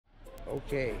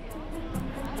Okay,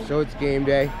 so it's game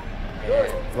day.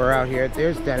 And we're out here.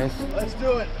 There's Dennis. Let's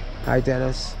do it. Hi,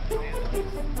 Dennis.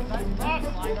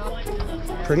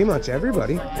 Pretty much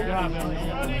everybody.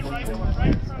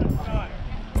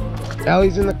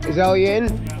 Ellie's in the. Is Ellie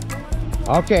in?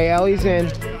 Okay, Ellie's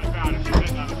in.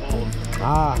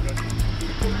 Ah.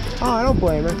 Oh, I don't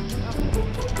blame her.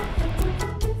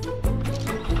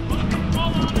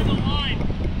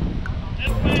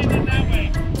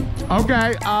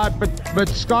 Okay, but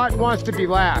Scott wants to be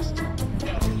last.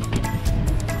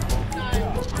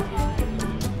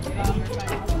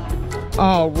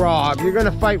 Oh, Rob, you're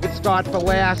gonna fight with Scott for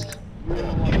last? No,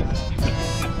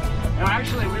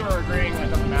 actually, we were agreeing that it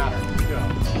doesn't matter.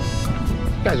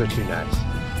 You guys are too nuts.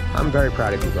 I'm very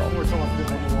proud of you, though.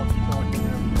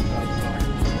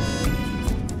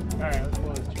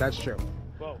 That's true.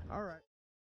 Whoa. All right.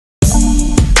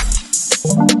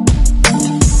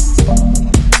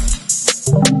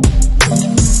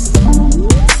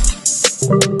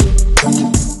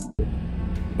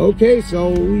 Okay, so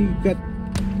we got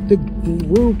the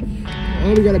group,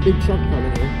 and we got a big truck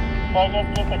coming here.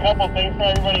 Just a couple things for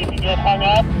everybody. If you get hung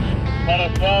up, let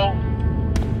us know,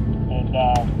 and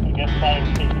I guess try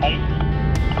and stay tight.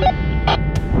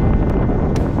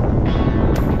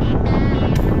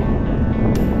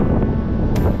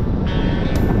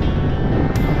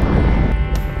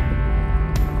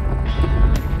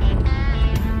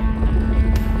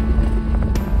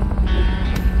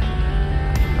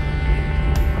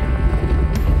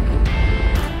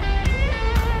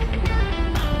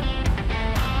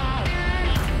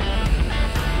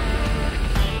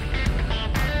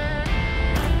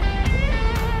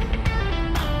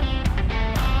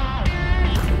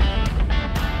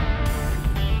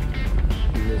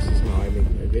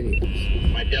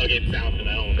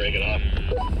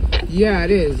 Yeah,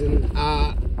 it is, and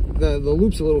the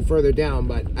loop's a little further down,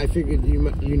 but I figured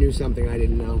you knew something I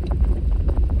didn't know.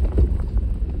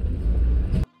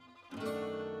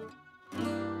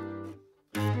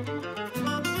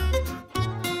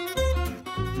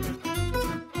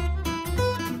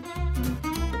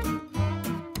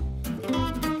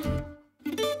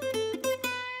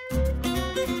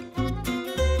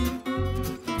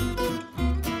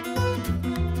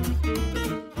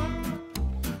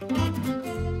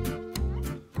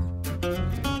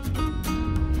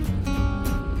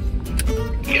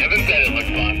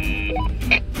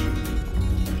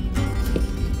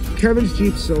 Kevin's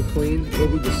Jeep's so clean, it'll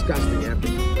be disgusting after.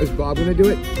 Is Bob gonna do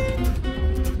it?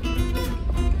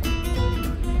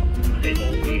 They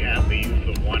only have the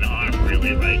use of one arm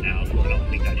really right now, so I don't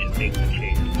think I should take the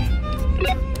chance.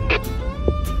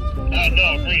 No,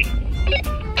 agreed.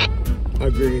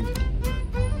 Agreed.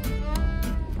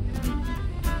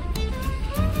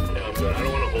 Yeah, I'm good. I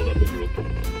don't want to hold up the group.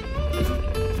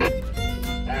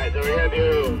 Alright, so we're gonna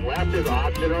do left is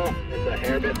optional. It's a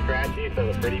hair bit scratchy,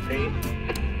 so the pretty paint.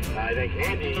 I think,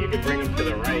 Andy, you could bring him to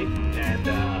the right and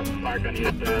park on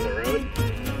either side of the road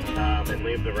and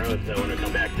leave the road, so when we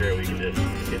come back through, we can just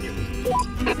continue.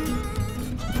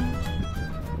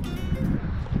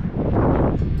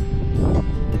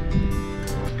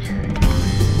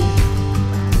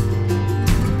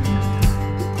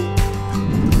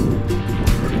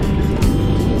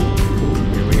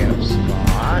 Here we have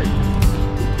Scott.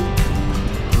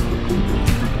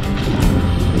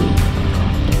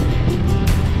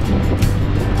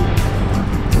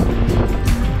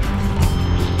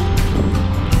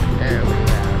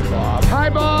 Hi,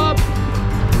 Bob.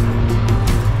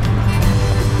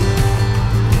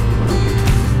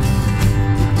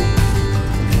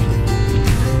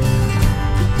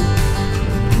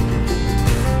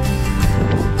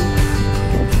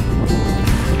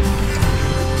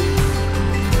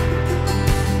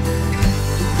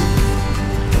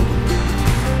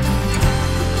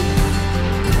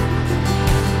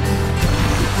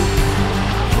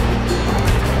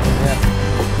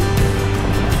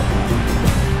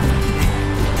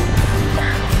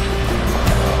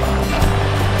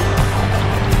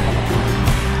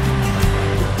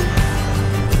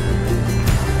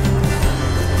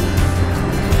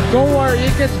 Don't worry,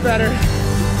 it gets better.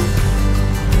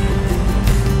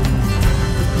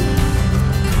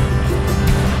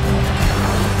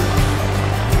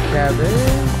 Kevin,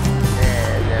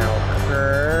 and now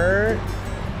Kurt.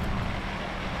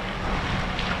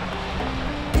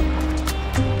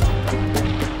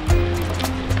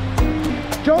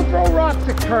 Don't throw rocks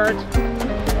at Kurt.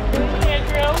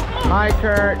 Hi,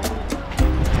 Kurt.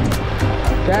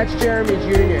 That's Jeremy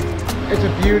Jr. It's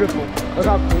a beautiful. Look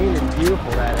how clean and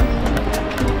beautiful that is.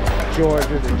 George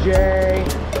with a J.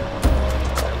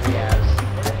 Yes.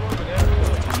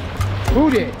 Who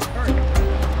did?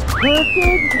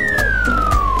 perfect?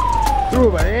 Threw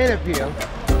a banana peel.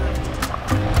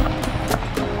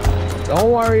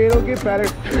 Don't worry, it'll get better.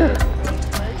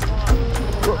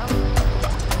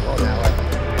 Oh, that way.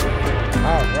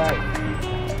 All right.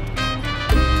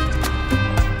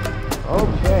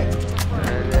 Okay.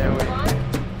 And there we go.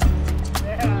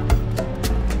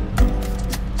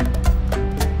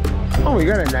 Oh, we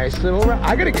got a nice little.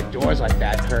 I gotta get doors like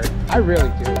that, Kurt. I really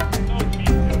do.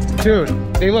 Dude,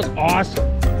 they look awesome.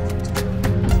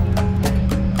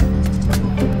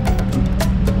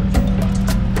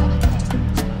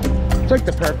 It's like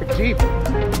the perfect Jeep.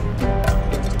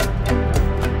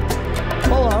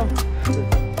 Hello.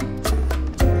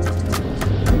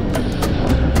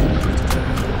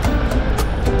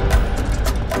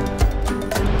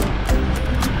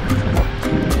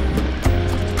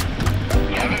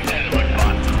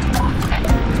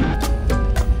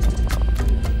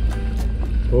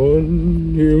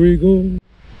 And here we go.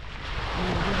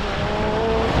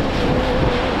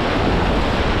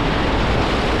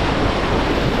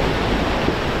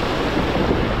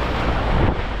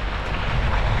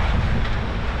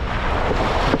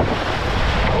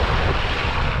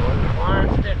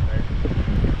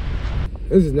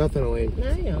 This is nothing, Elaine.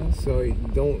 I know. So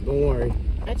don't worry.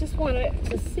 I just wanted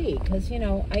to see, because you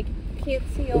know I can't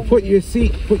see over. Well, put your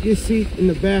seat in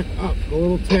the back up. The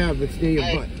little tab that's near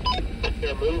your butt.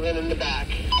 They're moving in the back.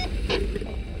 I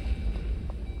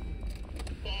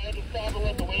just have to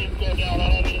let the waves go down. I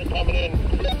don't need it coming in.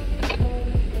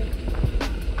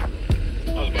 I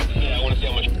was about to say, I want to see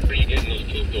how much free you get in those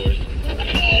tube doors. I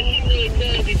didn't really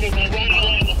care because I ran out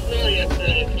on the floor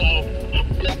yesterday, so.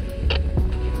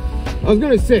 I was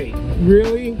gonna say,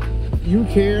 really? You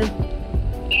care? No,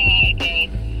 I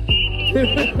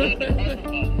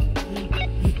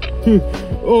don't.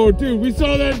 Oh, dude, we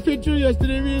saw that picture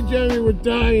yesterday. Me and Jeremy were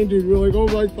dying, dude. We were like, oh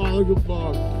my God, look at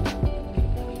Bob.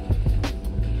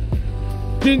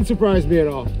 Didn't surprise me at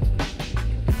all.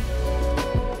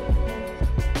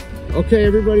 Okay,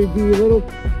 everybody,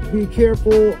 be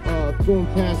careful going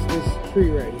past this tree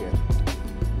right here.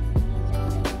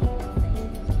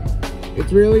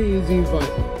 It's really easy, but,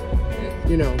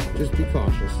 you know, just be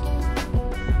cautious.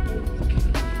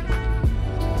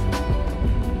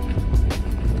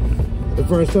 The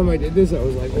first time I did this, I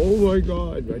was like, oh my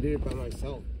God, I did it by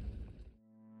myself.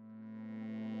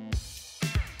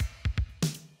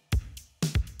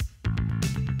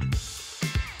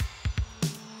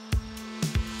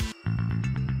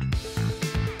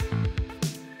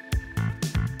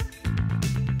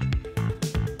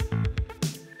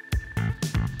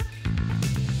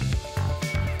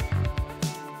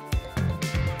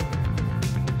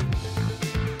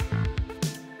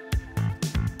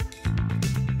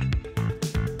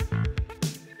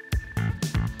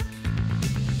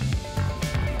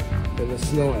 And the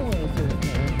snowing.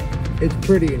 It's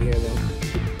pretty in here though.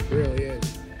 It really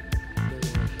is.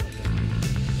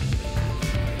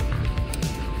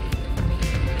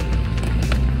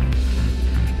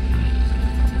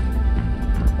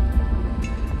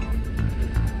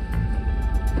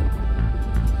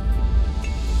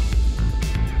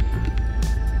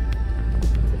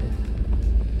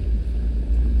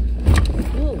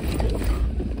 Whoa,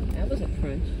 that was a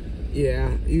crunch.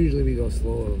 Yeah, usually we go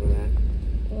slow over that.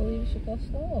 Well, you should go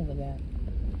slow over that.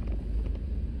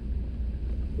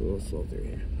 We'll go slow through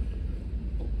here.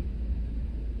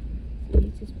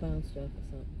 You just bounced off or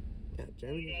something. Yeah,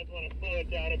 Jeremy. You guys want to slow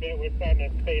it down a bit? We're starting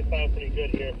to space out pretty good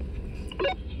here.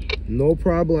 No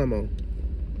problemo.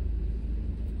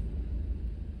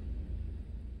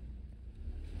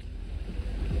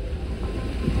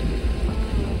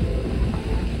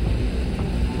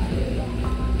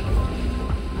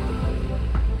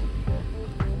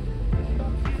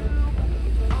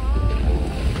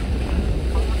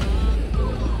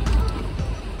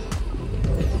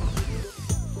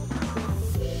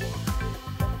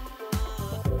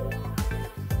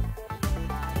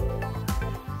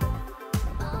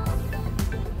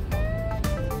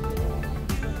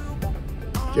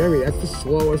 Jeremy, that's the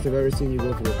slowest I've ever seen you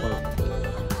go through a park.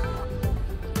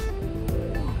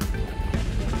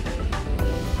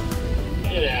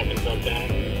 It happens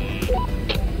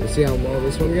sometimes. Let's see how low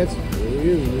this one gets.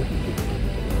 Ooh.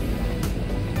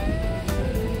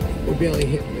 We're barely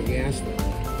hitting the gas though.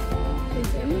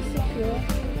 Is Emma secure?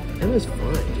 Emma's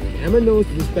fine, dude. Emma knows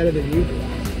this better than you do.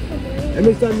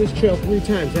 Emma's done this trail 3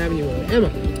 times, haven't you? Emma,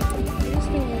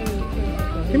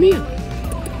 come here.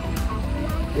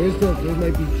 Those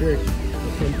might be jerks.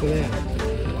 We'll come to that.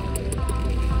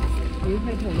 You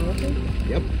had one open?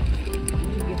 Yep.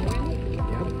 Did you get one?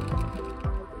 Yep.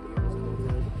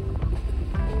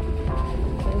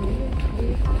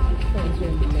 Close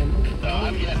your remember.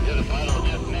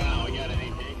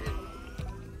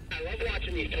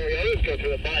 go to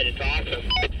the side. It's awesome.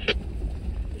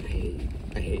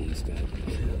 I hate these guys.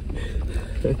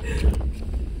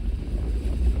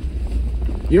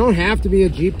 You don't have to be a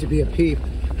Jeep to be a Peep.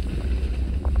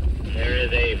 There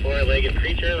is a four-legged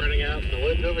creature running out in the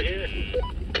woods over here.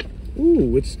 Ooh,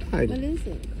 which side? What is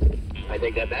it? I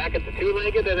take that back. It's a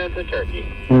two-legged and it's a turkey.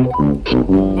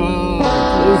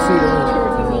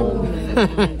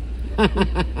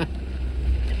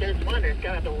 There's one that's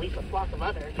got to leap a flock of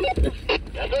others.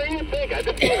 That's what you think. I've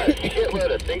been seeing a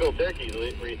shitload of single turkeys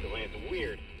recently. It's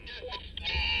weird.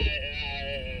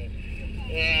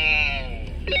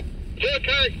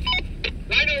 Kurt,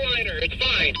 liner, it's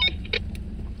fine.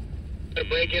 Gotta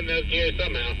break in those gears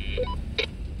somehow.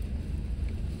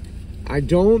 I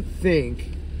don't think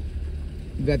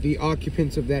that the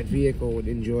occupants of that vehicle would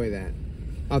enjoy that,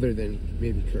 other than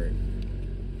maybe Kurt.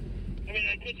 I mean,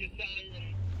 I could just tell you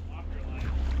off your line.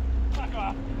 Fuck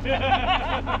off.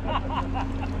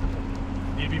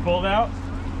 Need to be pulled out?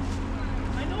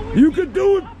 You can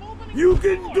do it! You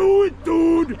can do it,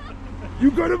 dude!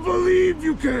 You gotta believe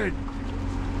you can!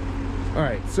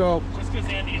 Alright, so... Just because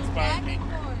Andy inspired me.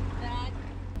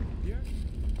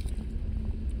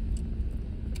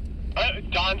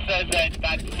 Don says that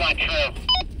that's not true.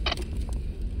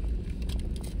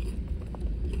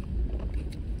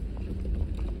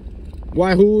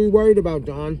 Why, who are we worried about,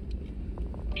 Don?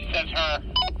 He says her.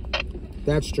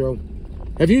 That's true.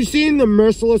 Have you seen the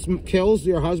merciless kills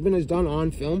your husband has done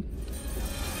on film?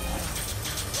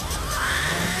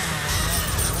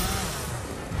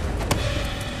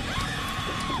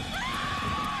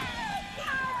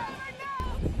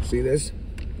 See this?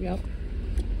 Yep.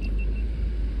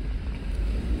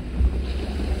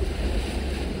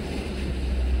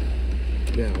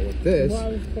 Now with this...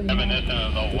 Reminiscent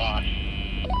of the wash.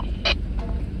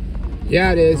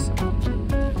 Yeah, it is.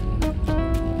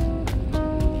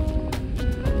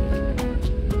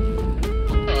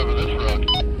 Over this road.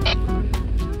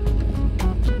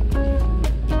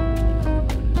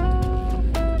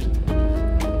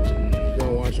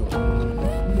 Don't watch it.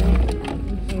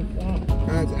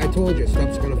 I told you,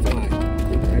 stuff's gonna fly.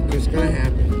 That's just gonna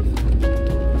happen.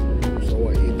 So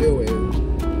what you do is,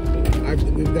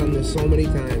 we've done this so many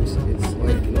times, it's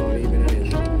like not even an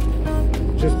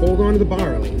issue. Just hold on to the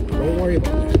bar, Ellie. Don't worry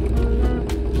about that.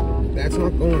 That's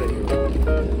not going anywhere.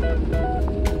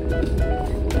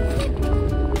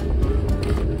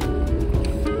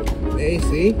 Hey,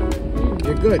 see?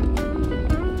 You're good.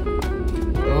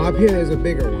 Now up here there's a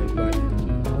bigger one, but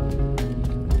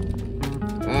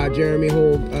Jeremy,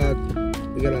 hold,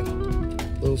 we got a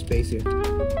little space here.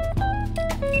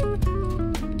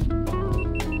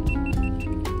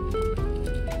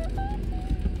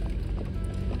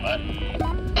 What?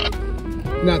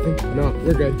 Nothing. No,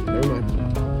 we're good. Never mind.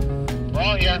 We're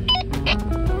all here.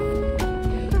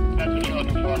 That's what you're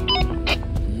looking for.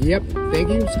 Yep. Thank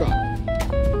you, Scott.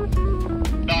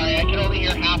 Sorry, I can only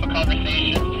hear half a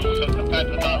conversation, so sometimes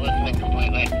I'm not listening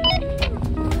completely.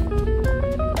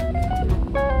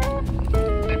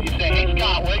 If you say, hey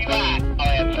Scott, where you at? I'll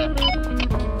answer.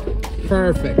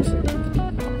 Perfect.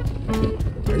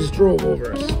 I just drove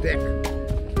over a stick.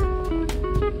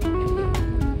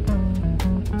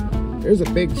 There's a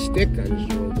big stick I just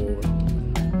drove over.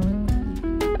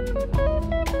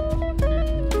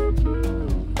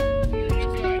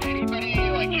 Anybody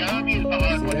like Cherokee is the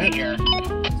hard one to hear.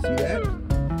 See that?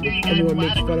 Everyone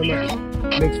makes fun of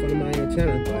my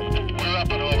antenna, but We're up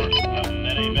and over.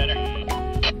 That ain't better.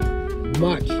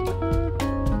 much.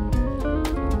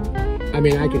 I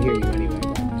mean, I can hear you anyway.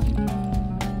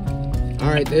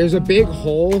 All right, there's a big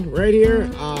hole right here.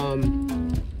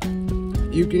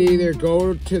 You can either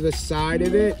go to the side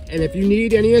of it, and if you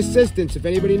need any assistance, if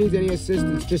anybody needs any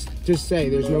assistance, just say.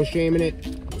 There's no shame in it.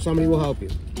 Somebody will help you.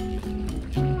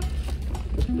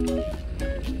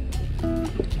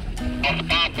 I'll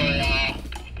stop for y'all.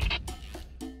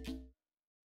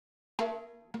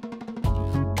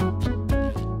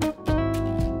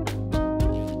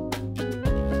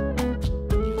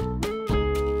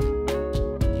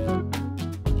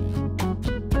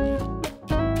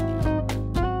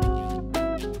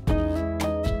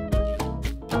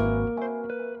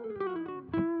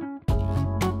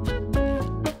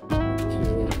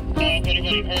 If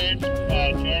anybody heard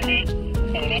Jeremy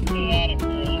coming up to that, if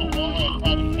you're a little lower, it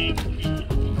probably came to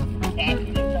the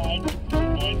passenger side.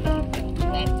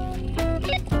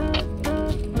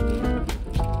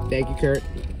 Thank you, Kurt.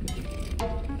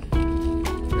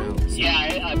 Now,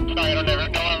 Yeah, I'm sorry, I don't ever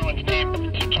know everyone's name, but the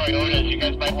two Toyotas, you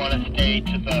guys might want to stay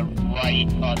to the right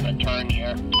on the turn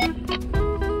here.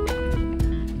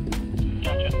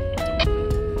 Gotcha.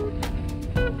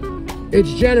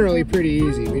 it's generally pretty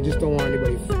easy. We just don't want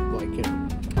anybody, like,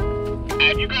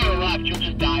 kind of rough, you'll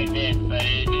just dive in, but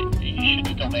you should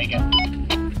still make it.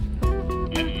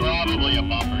 It's probably a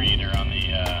bumper eater on the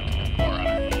 400.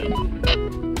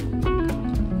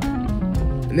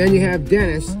 And then you have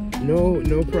Dennis.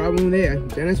 No problem there.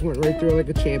 Dennis went right through like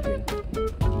a champion.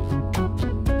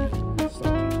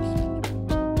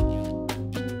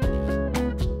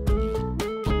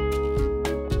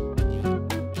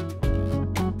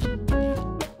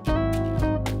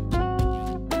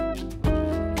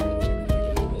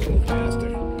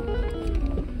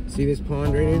 See this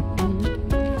pond right here?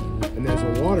 And there's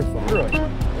a waterfall. Really?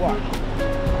 Watch.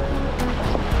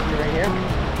 See right here?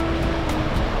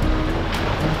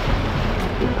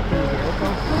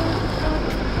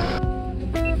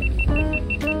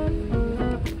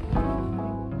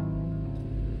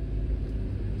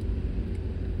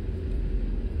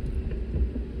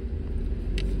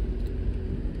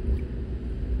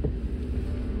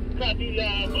 Copy,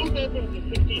 loop opens to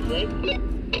 16, right?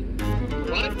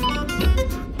 What?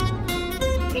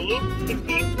 The loop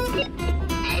 16?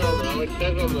 I don't know. It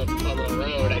says on the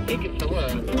road. I think it's somewhere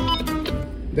around there.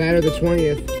 That or the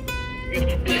 20th.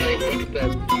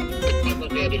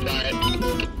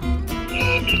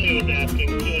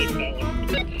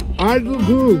 I do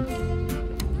too.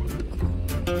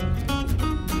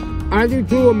 I do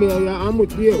too, Amelia. I'm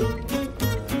with you.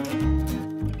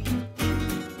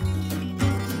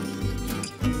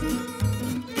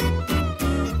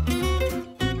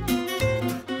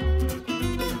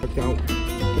 Look out.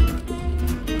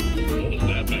 What was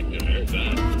that back there? There's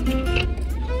that.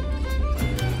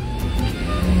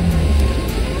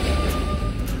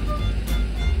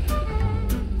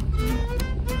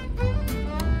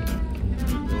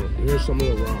 Here's some of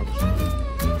the rocks.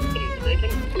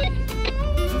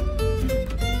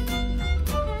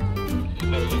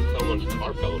 Someone's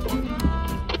car fell apart.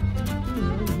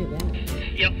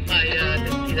 Yep, I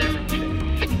didn't see that.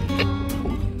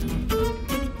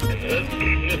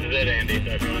 This is it, Andy. So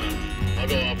if you wanna, I'll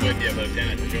go off with you, but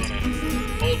Dennis, if you wanna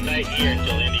hold tight here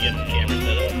until Andy gets the camera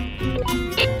set up.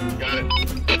 Got it.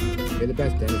 You're the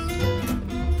best, Dennis.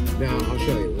 Now I'll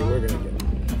show you what we're gonna do.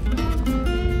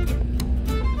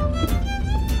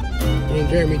 I mean,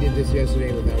 Jeremy did this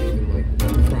yesterday without even like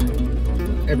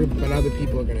trying. But other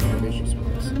people are gonna have issues with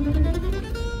this.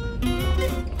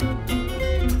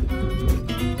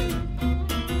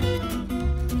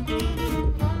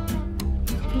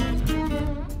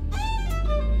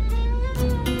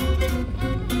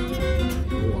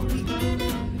 Watch.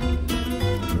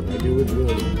 What I do with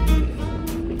Willie,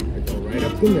 I go right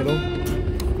up the middle.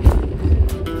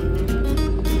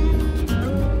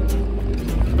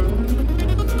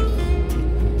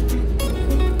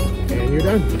 You're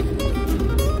done.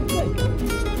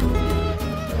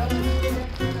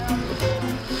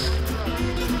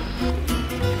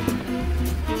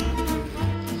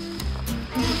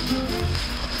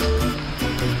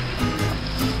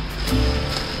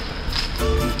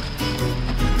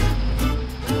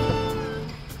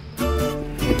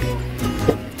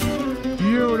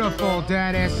 Beautiful,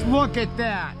 Dennis. Look at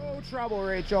that. No trouble,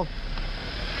 Rachel.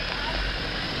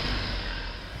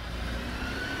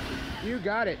 You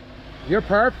got it. You're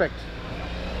perfect.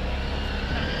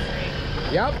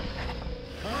 Yep.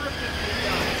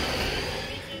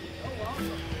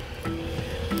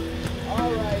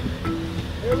 All right.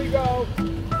 Here we go.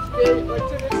 Stay right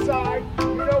to this side.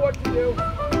 You know what to do.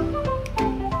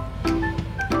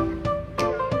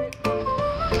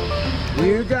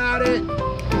 You got it.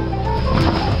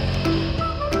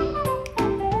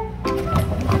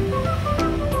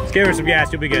 Just give her some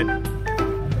gas, you'll be good.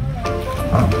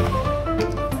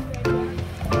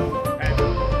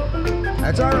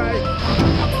 That's all right.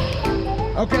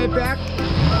 Okay, back.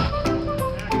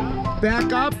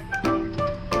 Back up.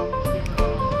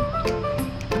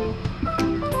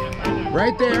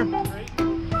 Right there.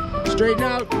 Straighten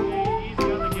out.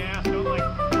 Easy on the gas, don't like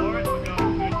floor it, but go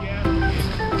good gas.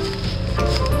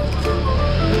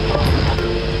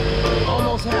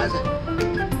 Almost has it.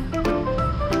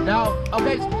 Now,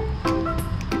 okay.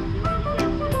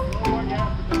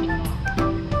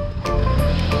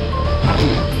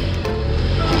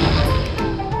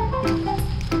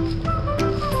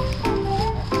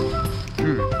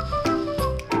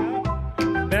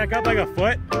 Back up like a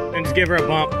foot and just give her a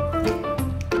bump.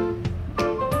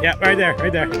 Yeah, right there,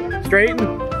 right there. Straighten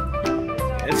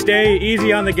and stay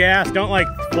easy on the gas. Don't like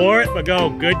floor it, but go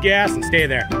good gas and stay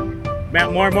there.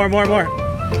 Matt, more. Easy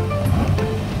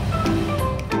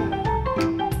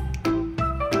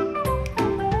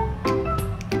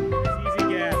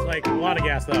gas, like a lot of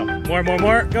gas though. More. Go.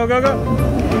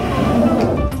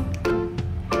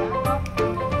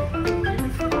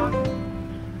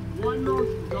 One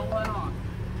motion, don't let off.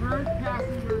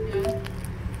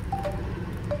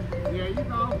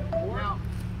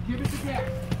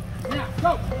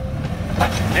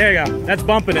 There you go. That's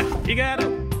bumping it. You got it.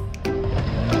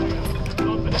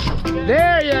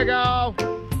 There you go.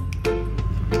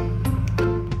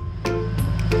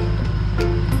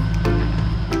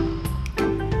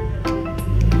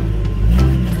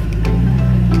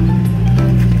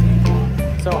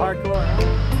 So hardcore, huh?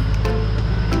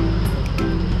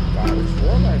 God, it's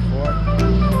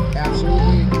 4x4.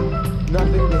 Absolutely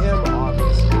nothing to him,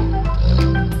 obviously.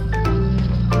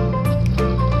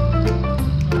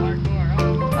 Hardcore,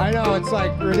 huh? I know, it's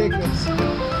like ridiculous.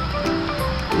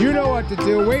 You know what to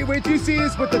do. Wait till you see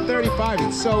this with the 35.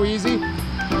 It's so easy. You don't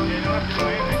have to do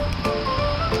anything.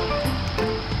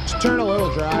 Just turn a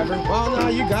little, driver. Well, no,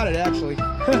 you got it, actually.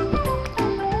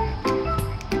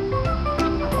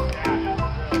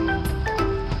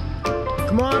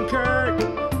 Come on, Kurt.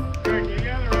 Kurt, you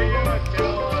got the radio and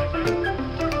tell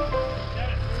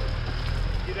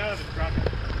get out of the truck.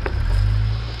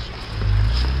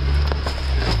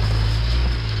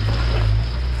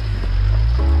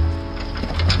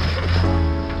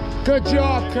 Good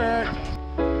job, Kurt.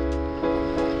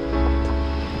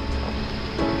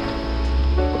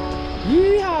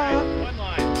 Yeehaw. One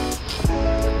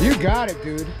line. You got it,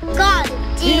 dude. God,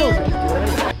 He knows dude. what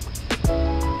he's doing.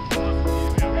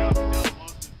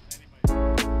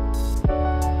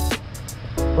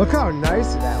 Look how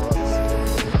nice that looks.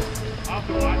 Off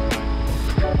the watch time.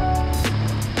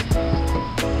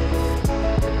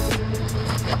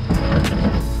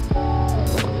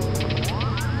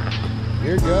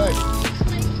 You're good.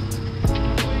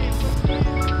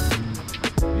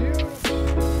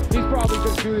 He's probably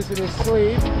just doing this in his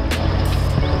sleep.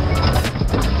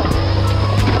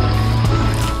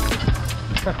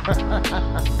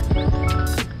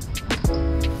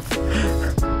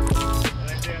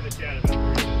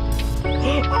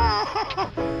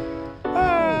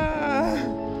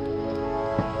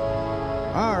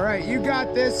 All right, you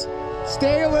got this.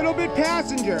 Stay a little bit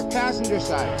passenger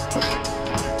side.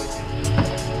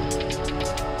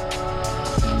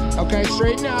 Okay,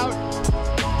 straighten out.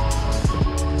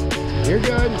 You're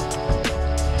good.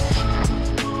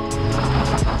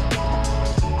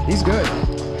 He's good.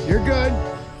 You're good.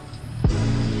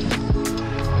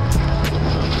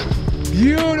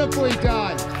 Beautifully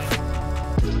done.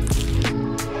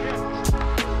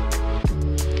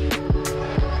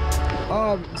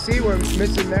 See, we're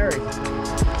missing Mary.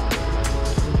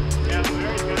 Yeah,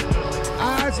 Mary's got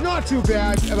it. It's not too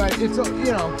bad, but it's,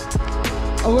 you know,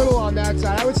 a little on that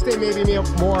side. I would stay maybe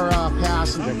more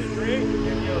passenger. Up the tree, and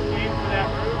you'll aim for that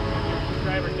roof and your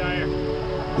driver tire.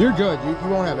 You're good. You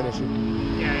won't have an issue.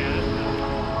 Yeah,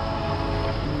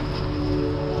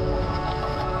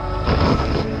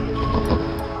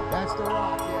 That's the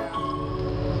rock, yeah. that's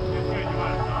good. You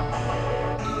want to stop.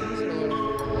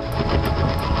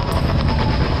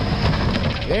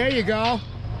 There you go.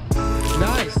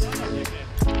 Nice. You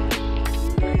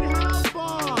need help,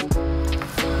 Bob.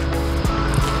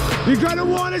 You're gonna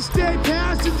want to stay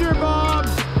passenger, Bob.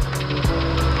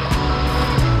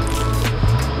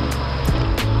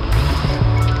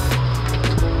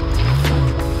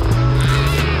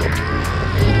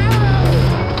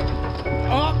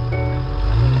 Up.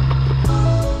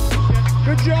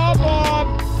 Good job, Bob.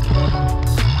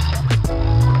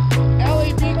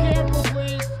 Ellie, be careful,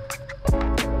 please.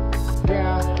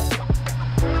 Yeah.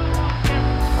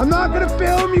 I'm not gonna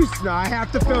film you, Scott. I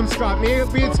have to film Scott. Me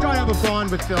and Scott have a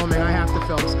bond with filming. I have to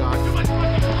film Scott.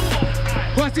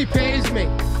 Plus, he pays me.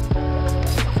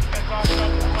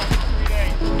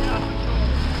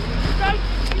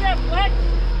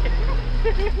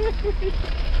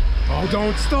 Oh,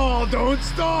 don't stall! Don't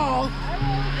stall!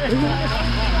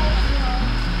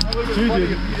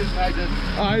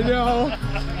 I know.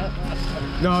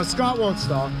 No, Scott won't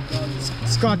stall.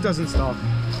 Scott doesn't stall.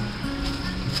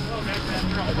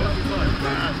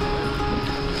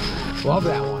 Love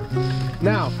that one.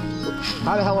 Now,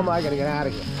 how the hell am I gonna get out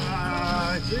of here?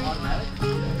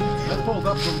 That pulled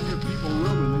up from your people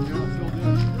room and then you're filled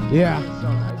in. Yeah. So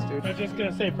nice, dude. I was just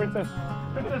gonna say, Princess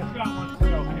Scott wants to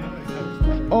go.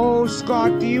 Oh,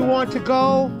 Scott, do you want to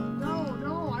go? No,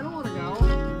 I don't want to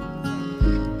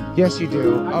go. Yes, you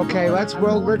do. Okay,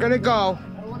 we're gonna go.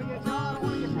 I don't want to get shot. I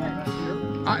want to get back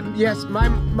here. Yes, my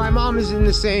mom is in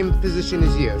the same position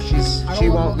as you. She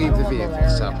won't leave the vehicle,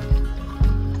 so.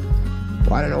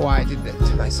 Well, I don't know why I did that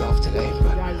to myself today,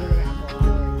 but.